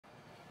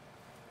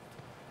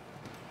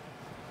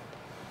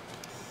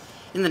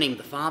In the name of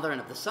the Father, and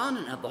of the Son,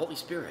 and of the Holy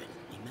Spirit.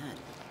 Amen.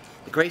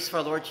 The grace of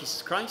our Lord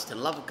Jesus Christ,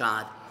 and love of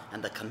God,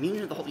 and the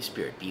communion of the Holy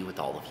Spirit be with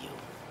all of you,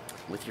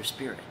 with your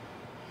spirit.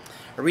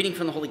 A reading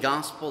from the Holy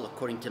Gospel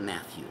according to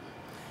Matthew.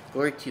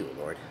 Glory to you,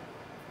 Lord.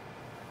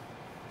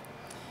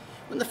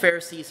 When the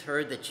Pharisees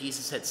heard that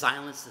Jesus had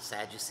silenced the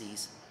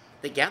Sadducees,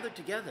 they gathered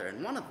together,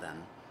 and one of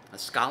them, a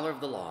scholar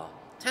of the law,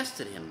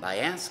 tested him by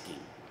asking,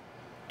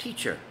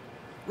 "Teacher,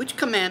 which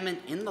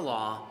commandment in the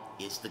law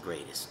is the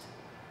greatest?"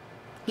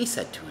 He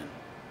said to him,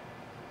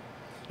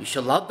 "You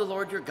shall love the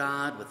Lord your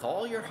God with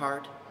all your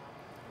heart,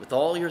 with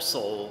all your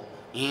soul,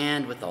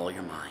 and with all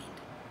your mind.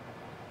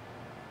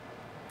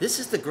 This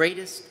is the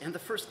greatest and the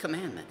first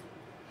commandment.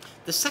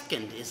 The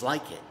second is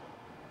like it.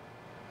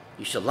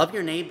 You shall love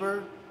your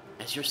neighbor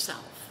as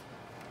yourself.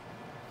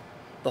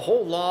 The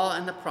whole law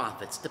and the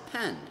prophets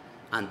depend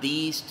on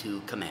these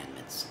two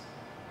commandments."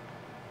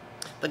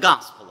 The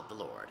Gospel of the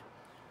Lord.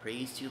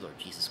 Praise to you, Lord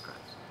Jesus Christ.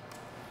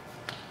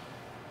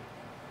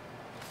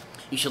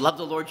 You shall love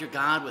the Lord your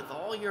God with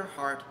all your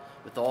heart,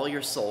 with all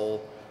your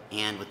soul,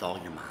 and with all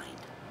your mind.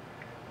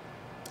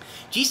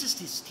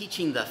 Jesus is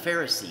teaching the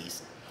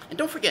Pharisees, and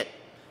don't forget,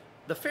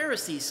 the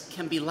Pharisees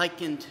can be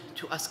likened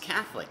to us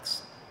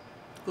Catholics,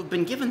 who've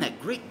been given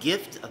that great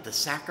gift of the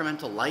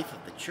sacramental life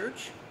of the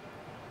church,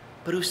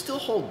 but who still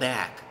hold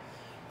back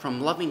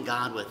from loving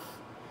God with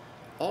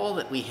all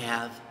that we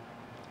have,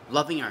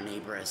 loving our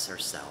neighbor as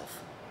ourselves.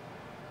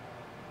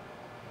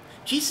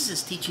 Jesus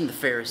is teaching the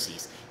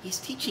Pharisees, he's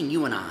teaching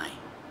you and I,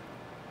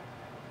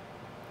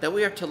 that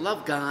we are to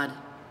love God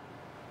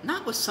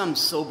not with some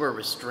sober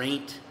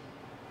restraint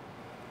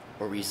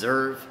or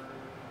reserve,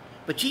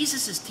 but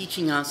Jesus is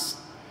teaching us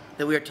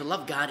that we are to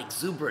love God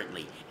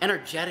exuberantly,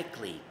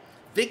 energetically,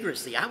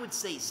 vigorously, I would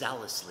say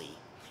zealously.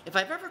 If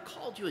I've ever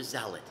called you a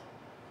zealot,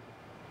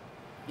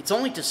 it's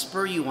only to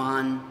spur you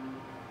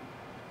on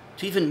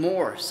to even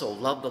more so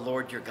love the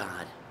Lord your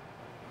God.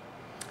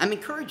 I'm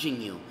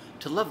encouraging you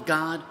to love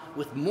God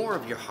with more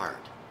of your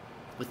heart,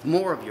 with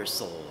more of your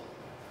soul,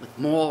 with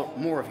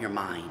more of your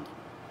mind.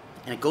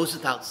 And it goes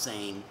without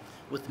saying,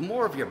 with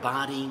more of your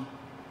body,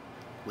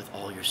 with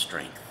all your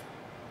strength.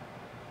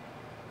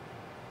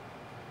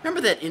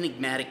 Remember that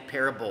enigmatic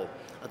parable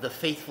of the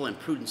faithful and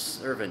prudent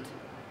servant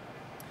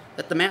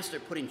that the master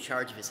put in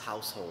charge of his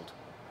household?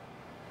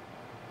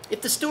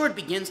 If the steward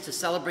begins to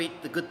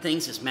celebrate the good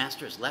things his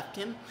master has left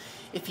him,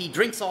 if he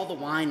drinks all the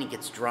wine and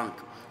gets drunk,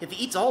 if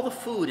he eats all the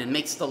food and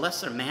makes the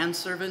lesser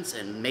manservants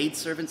and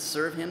maidservants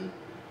serve him,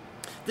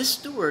 this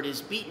steward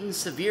is beaten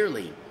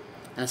severely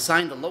and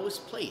assigned the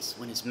lowest place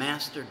when his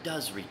master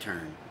does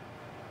return.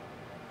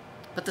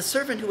 But the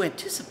servant who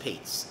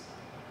anticipates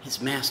his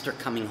master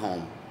coming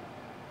home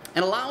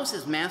and allows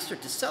his master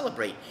to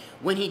celebrate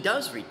when he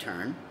does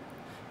return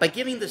by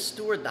giving the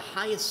steward the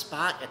highest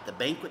spot at the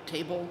banquet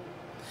table,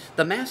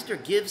 the master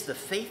gives the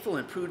faithful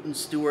and prudent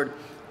steward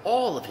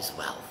all of his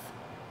wealth.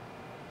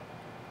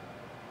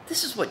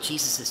 This is what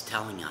Jesus is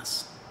telling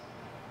us,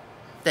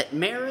 that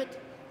merit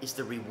is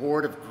the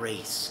reward of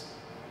grace.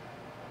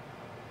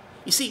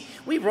 You see,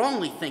 we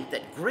wrongly think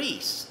that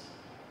grace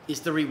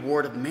is the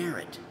reward of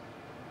merit.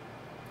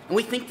 And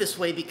we think this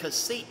way because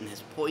Satan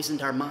has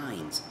poisoned our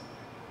minds.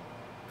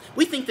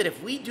 We think that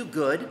if we do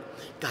good,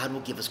 God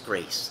will give us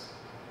grace.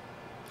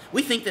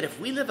 We think that if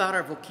we live out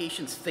our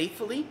vocations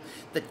faithfully,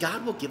 that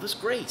God will give us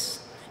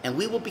grace and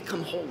we will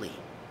become holy.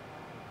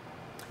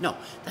 No,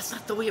 that's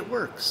not the way it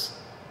works.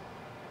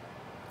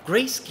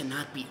 Grace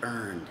cannot be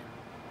earned.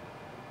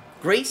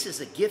 Grace is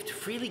a gift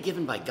freely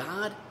given by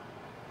God.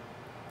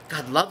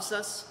 God loves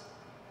us,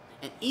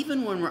 and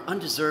even when we're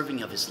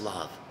undeserving of his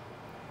love,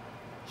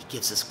 he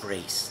gives us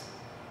grace.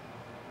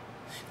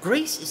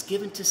 Grace is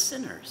given to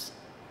sinners,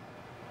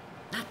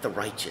 not the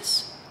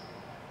righteous.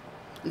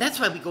 And that's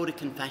why we go to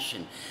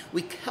confession.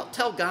 We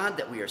tell God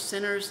that we are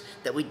sinners,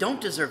 that we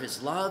don't deserve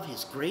his love,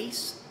 his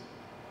grace,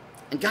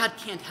 and God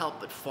can't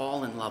help but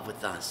fall in love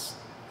with us,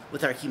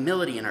 with our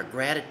humility and our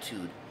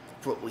gratitude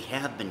for what we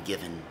have been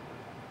given.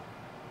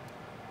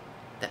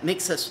 That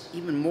makes us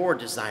even more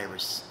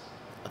desirous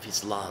of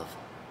his love.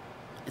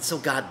 And so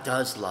God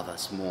does love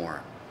us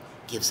more,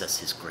 gives us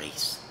his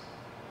grace.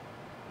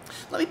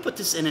 Let me put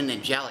this in an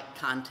angelic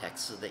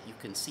context so that you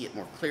can see it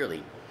more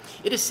clearly.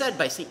 It is said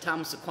by St.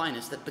 Thomas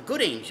Aquinas that the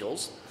good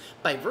angels,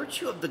 by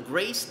virtue of the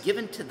grace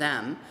given to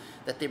them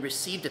that they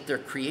received at their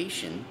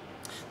creation,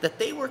 that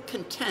they were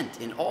content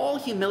in all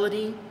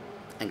humility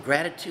and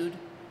gratitude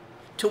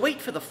to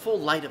wait for the full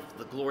light of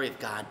the glory of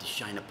God to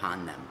shine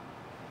upon them.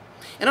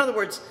 In other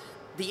words,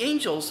 the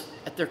angels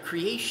at their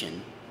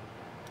creation,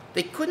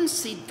 they couldn't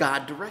see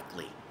God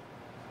directly.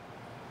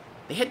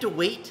 They had to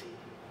wait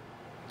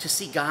to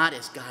see God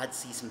as God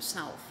sees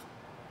himself.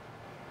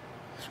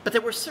 But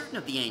there were certain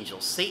of the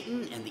angels,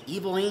 Satan and the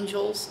evil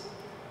angels,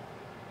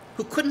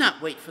 who could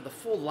not wait for the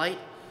full light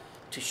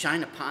to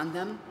shine upon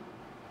them.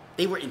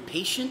 They were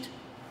impatient,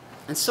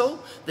 and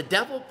so the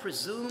devil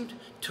presumed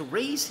to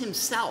raise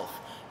himself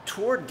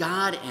toward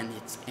God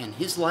and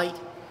his light.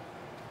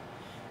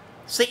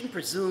 Satan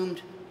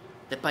presumed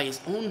that by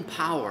his own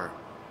power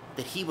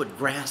that he would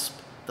grasp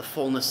the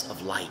fullness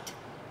of light.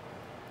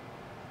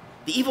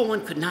 The evil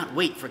one could not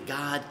wait for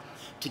God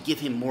to give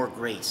him more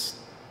grace,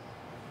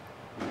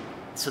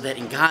 so that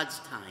in God's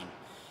time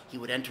he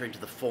would enter into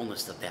the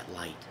fullness of that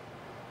light.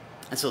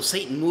 And so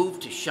Satan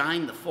moved to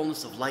shine the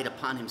fullness of light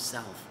upon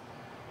himself,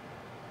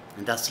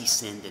 and thus he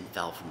sinned and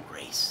fell from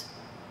grace.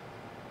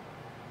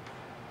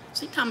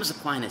 St. Thomas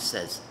Aquinas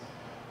says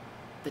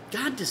that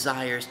God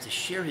desires to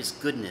share his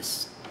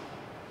goodness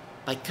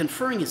by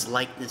conferring his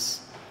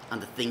likeness on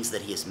the things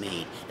that he has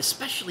made,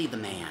 especially the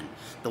man,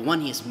 the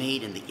one he has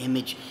made in the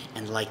image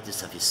and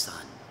likeness of his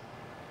Son.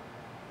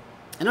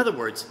 In other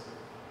words,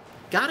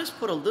 God has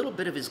put a little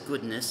bit of his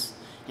goodness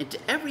into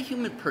every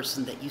human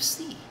person that you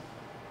see.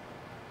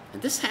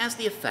 And this has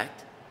the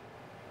effect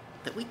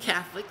that we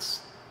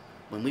Catholics,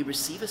 when we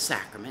receive a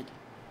sacrament,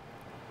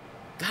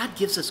 God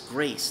gives us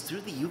grace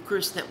through the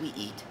Eucharist that we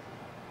eat.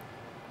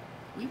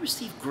 We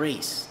receive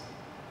grace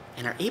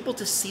and are able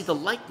to see the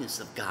likeness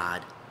of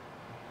God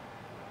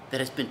that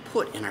has been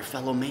put in our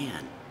fellow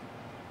man.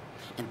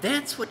 And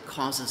that's what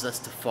causes us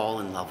to fall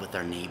in love with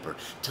our neighbor,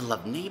 to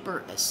love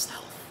neighbor as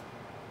self.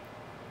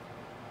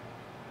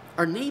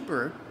 Our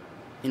neighbor,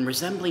 in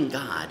resembling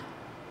God,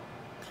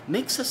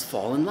 makes us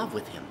fall in love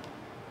with him.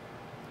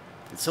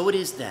 And so it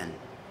is then,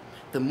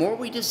 the more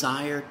we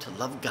desire to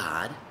love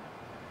God,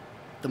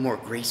 the more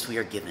grace we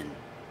are given,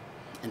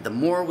 and the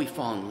more we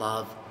fall in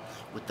love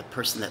with the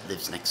person that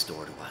lives next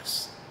door to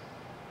us.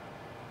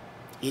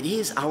 It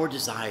is our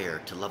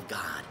desire to love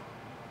God,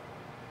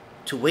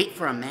 to wait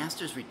for our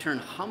Master's return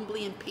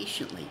humbly and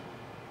patiently,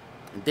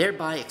 and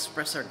thereby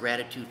express our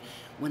gratitude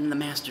when the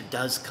Master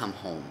does come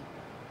home,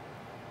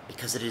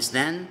 because it is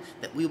then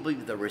that we will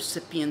be the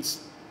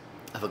recipients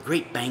of a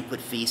great banquet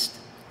feast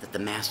that the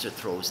Master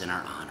throws in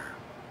our honor.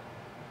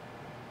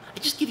 I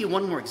just give you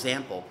one more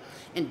example.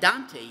 In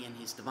Dante, in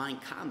his Divine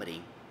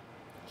Comedy,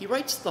 he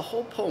writes the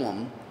whole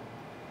poem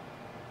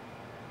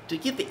to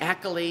give the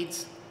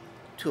accolades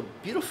to a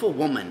beautiful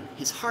woman,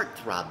 his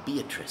heartthrob,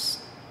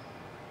 Beatrice.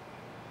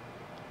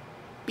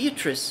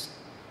 Beatrice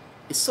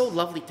is so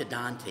lovely to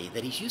Dante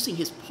that he's using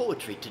his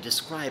poetry to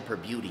describe her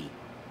beauty.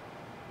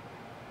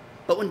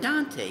 But when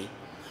Dante,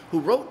 who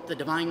wrote the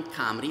Divine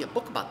Comedy, a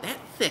book about that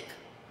thick,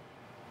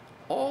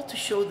 all to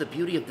show the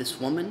beauty of this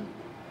woman,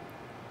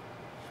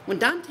 when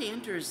Dante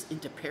enters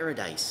into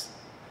paradise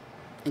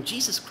and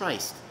Jesus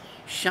Christ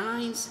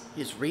shines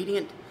his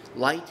radiant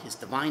light, his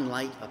divine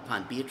light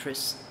upon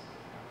Beatrice,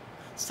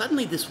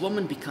 suddenly this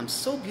woman becomes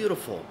so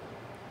beautiful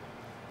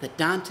that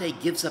Dante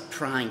gives up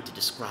trying to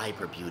describe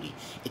her beauty.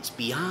 It's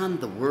beyond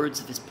the words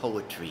of his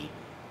poetry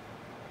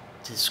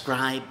to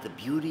describe the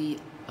beauty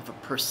of a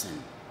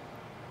person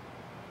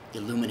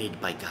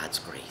illuminated by God's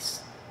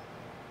grace.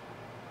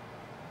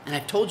 And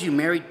I've told you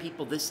married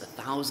people this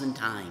 1,000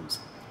 times.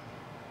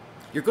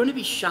 You're going to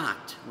be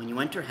shocked when you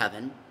enter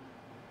heaven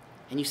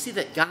and you see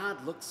that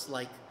God looks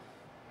like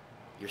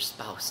your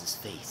spouse's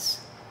face.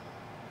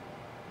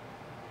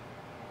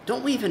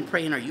 Don't we even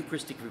pray in our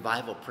Eucharistic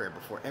revival prayer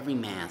before every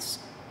Mass?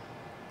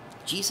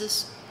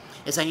 Jesus,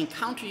 as I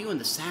encounter you in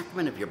the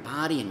sacrament of your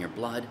body and your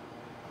blood,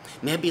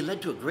 may I be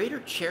led to a greater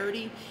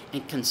charity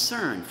and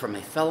concern for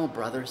my fellow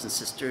brothers and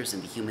sisters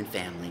in the human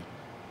family,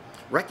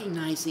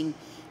 recognizing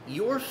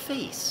your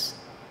face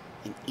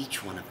in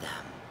each one of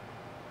them.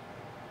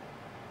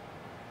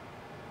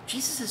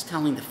 Jesus is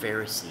telling the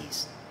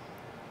Pharisees,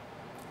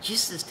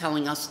 Jesus is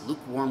telling us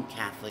lukewarm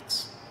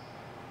Catholics,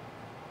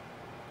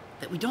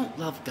 that we don't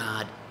love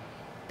God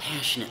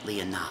passionately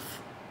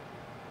enough.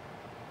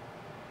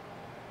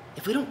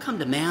 If we don't come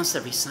to Mass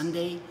every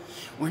Sunday,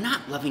 we're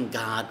not loving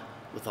God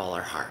with all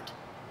our heart.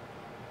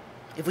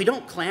 If we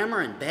don't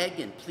clamor and beg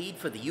and plead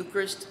for the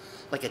Eucharist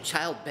like a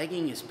child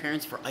begging his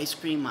parents for ice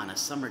cream on a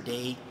summer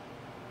day,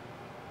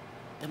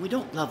 then we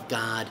don't love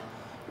God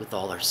with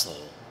all our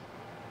soul.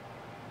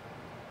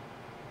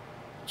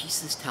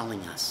 Jesus is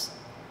telling us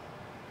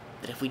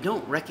that if we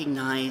don't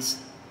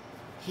recognize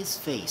his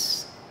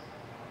face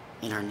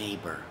in our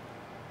neighbor,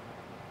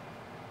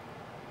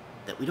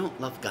 that we don't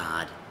love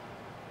God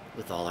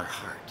with all our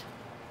heart.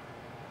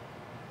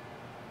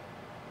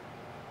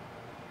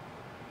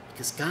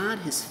 Because God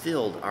has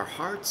filled our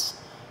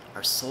hearts,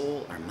 our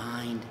soul, our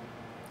mind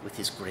with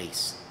his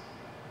grace.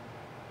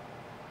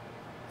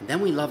 And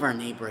then we love our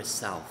neighbor as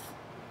self,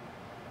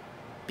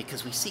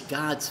 because we see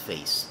God's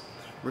face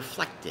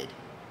reflected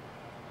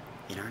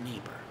in our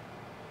neighbor.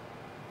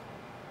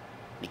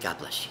 May God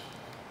bless you.